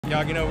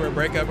Y'all get over a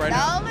breakup right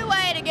now? The only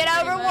way to get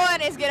over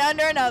one is get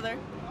under another.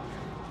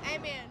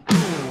 Amen.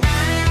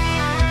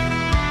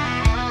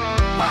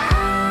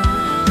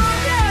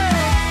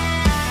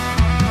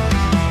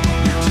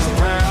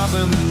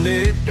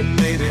 And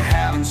maybe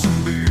having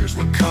some beers.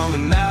 We're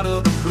coming out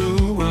of the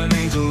blue. An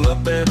angel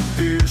up at the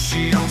pier.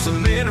 She on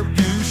some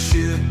interview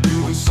shit,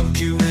 doing some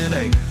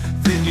Q&A.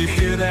 Then you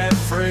hear that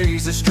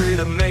phrase that straight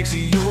up makes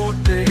it your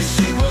day.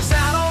 She was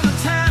out on the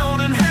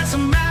town and had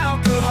some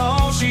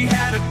alcohol. She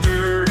had a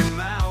dirty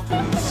mouth.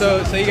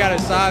 So you got a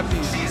side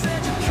piece.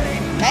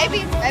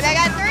 Maybe I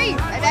got 3.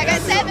 Maybe I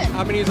got 7.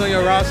 How many is on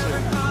your roster?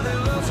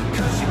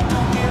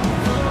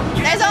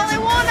 There's only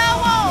one I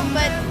want,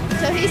 but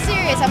so he's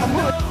serious. I'm a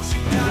push.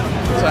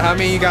 So how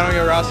many you got on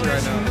your roster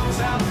right now?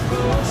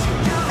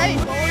 Maybe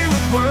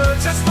 4.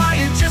 That's why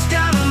you just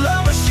gotta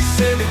love her. She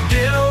said to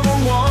get over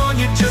one,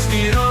 you just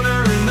get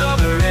under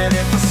another. And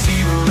if I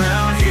see her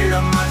around here, I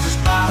might just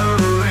buy her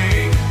a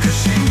ring. Cause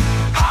she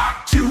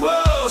hot to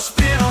us,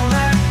 spin on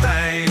that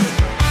thing.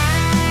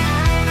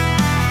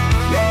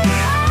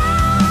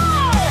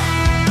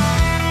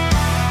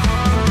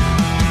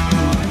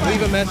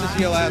 Leave a message to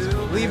your last.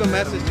 Leave a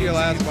message to your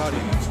last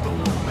body.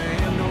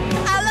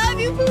 I love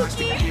you,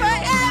 Pookie,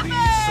 forever.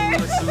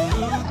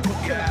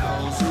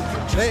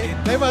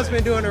 They must have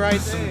been doing the right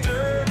thing.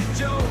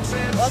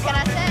 What can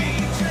I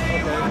say?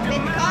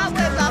 Been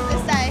cobwebs off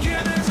this day.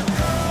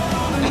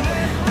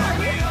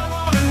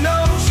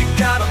 She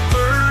got a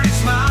pretty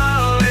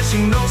smile and she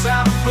knows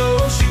how to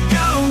flow. She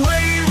got a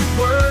way with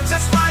words.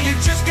 That's why you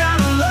just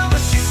gotta love her.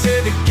 She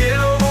said to get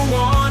over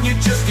one, you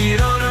just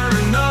get under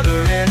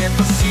another. And if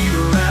I see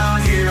her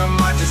around here, I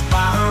might just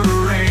buy her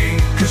a ring.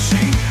 Cause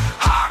she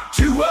hot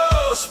to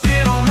us,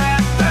 spin on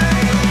that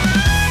thing.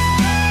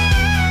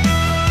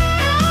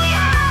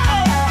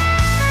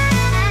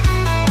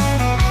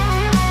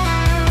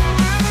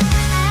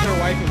 Your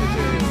wifey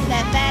material.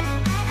 That fat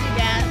you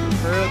got.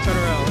 For real, turn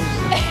around.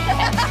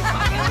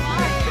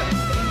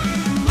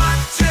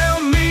 Might tell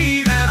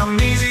me that I'm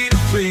easy to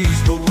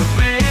please, but what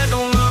man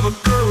don't love a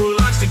girl who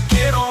likes to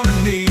get on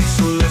her knees?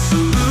 So let's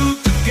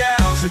salute the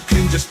gals who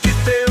can just get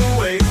their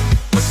way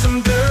with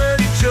some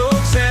dirty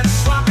jokes and a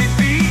sloppy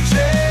BJ.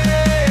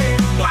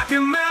 Wipe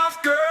your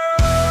mouth, girl.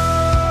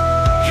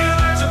 Yeah,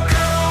 there's a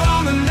girl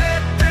on the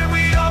net that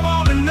we all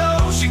want to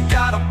know. She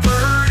got a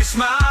pretty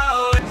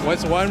smile.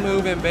 What's one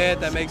move in bed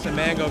that makes a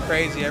man go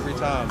crazy every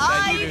time? Oh,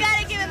 that you do?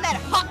 gotta give him that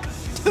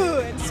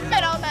hawktuah and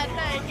spit on that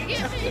thing. You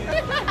get me?